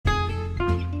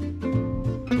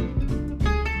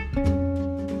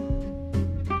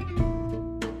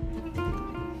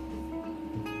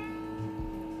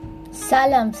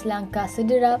Salam selangkah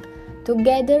sederap,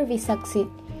 together we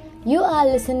succeed. You are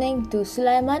listening to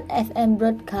Sulaiman FM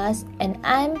broadcast and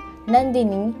I'm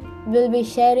Nandini, will be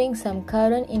sharing some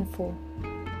current info.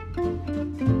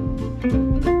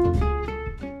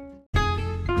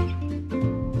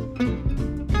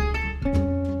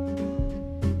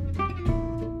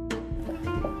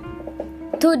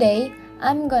 Today,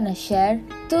 I'm gonna share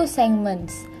two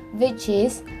segments, which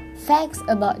is facts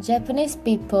about Japanese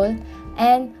people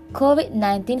and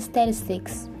COVID-19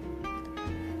 statistics.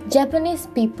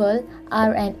 Japanese people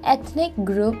are an ethnic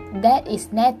group that is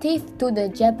native to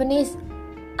the Japanese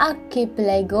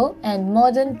archipelago and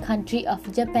modern country of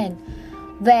Japan,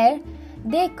 where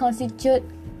they constitute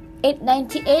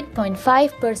 98.5%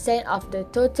 of the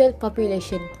total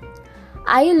population.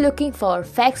 Are you looking for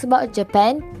facts about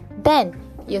Japan? Then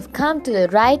you've come to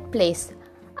the right place.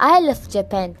 I love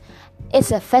Japan.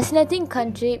 It's a fascinating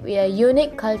country with a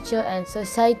unique culture and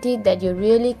society that you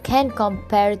really can't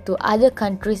compare to other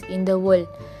countries in the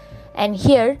world. And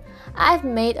here, I've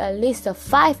made a list of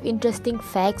 5 interesting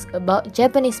facts about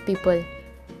Japanese people.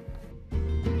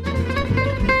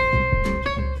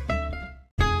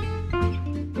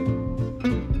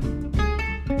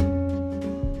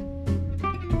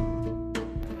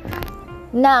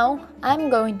 Now,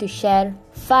 I'm going to share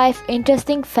 5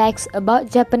 interesting facts about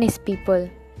Japanese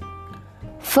people.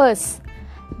 First,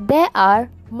 there are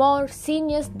more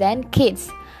seniors than kids.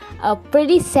 A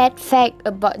pretty sad fact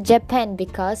about Japan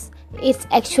because it's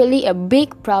actually a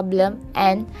big problem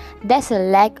and there's a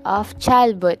lack of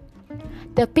childbirth.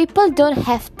 The people don't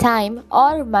have time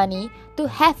or money to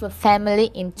have a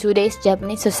family in today's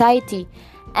Japanese society,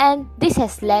 and this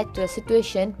has led to a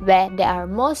situation where there are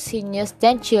more seniors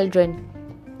than children.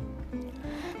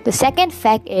 The second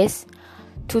fact is,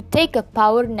 to take a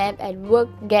power nap at work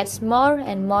gets more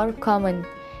and more common.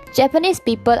 Japanese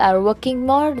people are working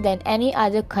more than any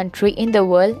other country in the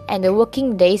world and the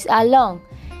working days are long.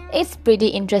 It's pretty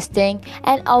interesting,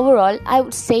 and overall I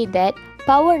would say that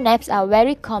power naps are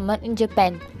very common in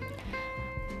Japan.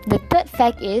 The third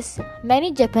fact is,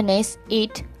 many Japanese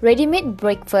eat ready-made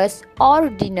breakfast or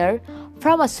dinner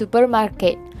from a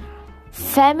supermarket.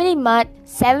 Family Mart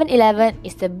 7-Eleven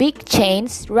is the big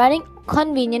chains running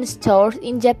convenience stores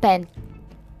in Japan.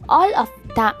 All of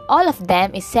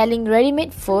them is selling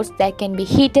ready-made foods that can be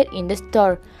heated in the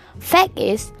store. Fact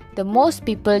is, the most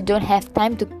people don't have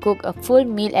time to cook a full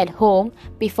meal at home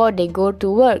before they go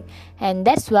to work, and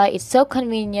that's why it's so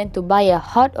convenient to buy a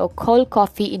hot or cold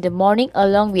coffee in the morning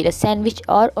along with a sandwich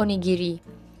or onigiri.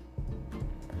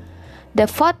 The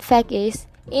fourth fact is,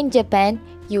 in Japan,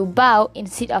 you bow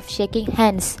instead of shaking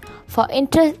hands. For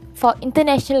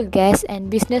international guests and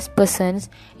business persons,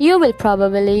 you will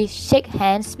probably shake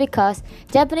hands because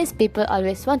Japanese people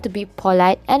always want to be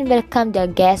polite and welcome their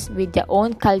guests with their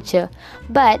own culture.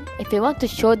 But if you want to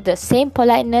show the same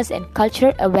politeness and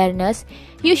cultural awareness,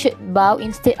 you should bow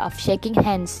instead of shaking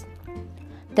hands.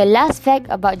 The last fact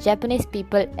about Japanese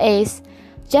people is,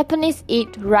 Japanese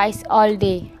eat rice all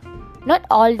day. Not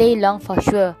all day long for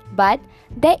sure, but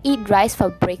they eat rice for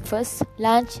breakfast,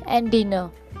 lunch, and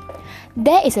dinner.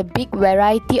 There is a big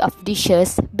variety of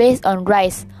dishes based on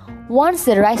rice. Once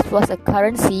the rice was a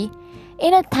currency,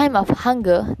 in a time of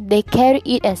hunger, they carry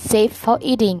it and save for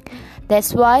eating.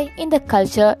 That's why in the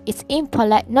culture, it's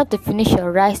impolite not to finish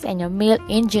your rice and your meal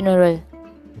in general.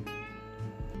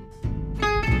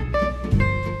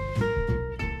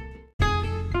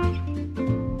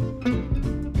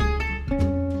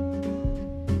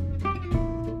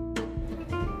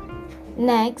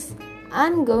 Next,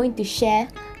 I'm going to share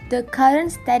the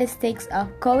current statistics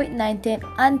of COVID-19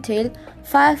 until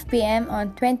 5 p.m.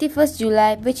 on 21st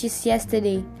July, which is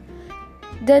yesterday.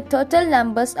 The total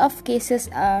numbers of cases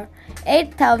are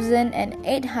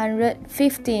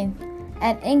 8,815,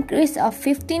 an increase of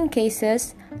 15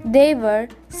 cases. There were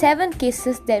 7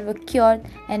 cases that were cured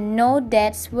and no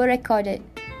deaths were recorded.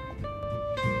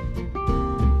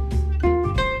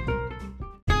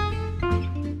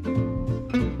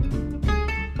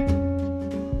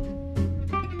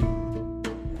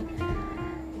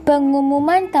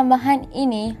 Pengumuman tambahan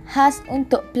ini khas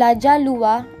untuk pelajar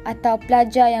luar atau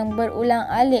pelajar yang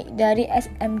berulang-alik dari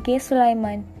SMK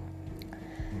Sulaiman.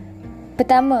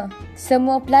 Pertama,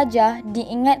 semua pelajar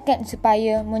diingatkan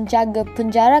supaya menjaga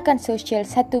penjarakan sosial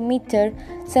 1 meter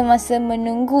semasa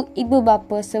menunggu ibu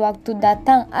bapa sewaktu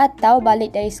datang atau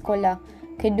balik dari sekolah.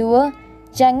 Kedua,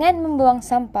 jangan membuang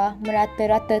sampah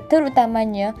merata-rata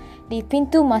terutamanya di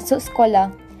pintu masuk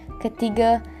sekolah.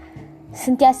 Ketiga,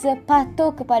 sentiasa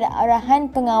patuh kepada arahan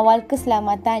pengawal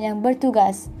keselamatan yang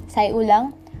bertugas. Saya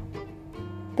ulang.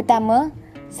 Pertama,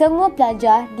 Semua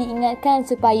pelajar diingatkan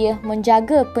supaya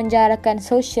menjaga penjarakan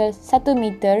sosial 1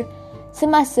 meter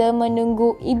semasa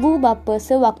menunggu ibu bapa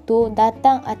sewaktu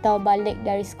datang atau balik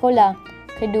dari sekolah.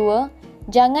 Kedua,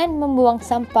 jangan membuang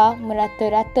sampah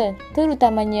merata-rata,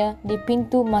 terutamanya di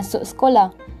pintu masuk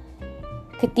sekolah.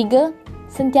 Ketiga,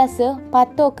 sentiasa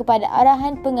patuh kepada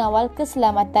arahan pengawal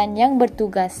keselamatan yang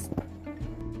bertugas.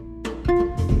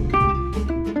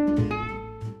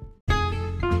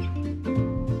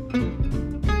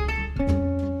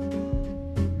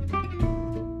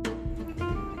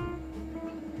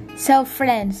 So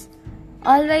friends,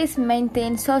 always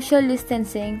maintain social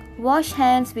distancing, wash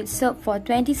hands with soap for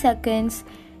 20 seconds,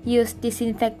 use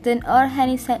disinfectant or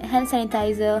hand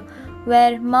sanitizer,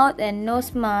 wear mouth and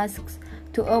nose masks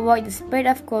to avoid the spread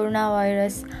of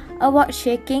coronavirus, avoid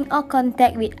shaking or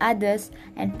contact with others,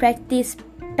 and practice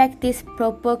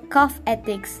proper cough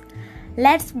ethics.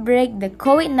 Let's break the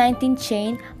COVID-19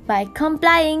 chain by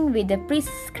complying with the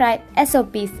prescribed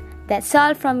SOPs. That's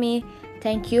all from me.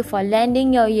 Thank you for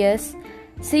lending your ears.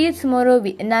 See you tomorrow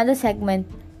with another segment.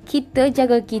 Kita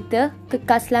jaga kita,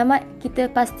 kekal selamat, kita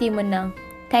pasti menang.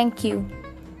 Thank you.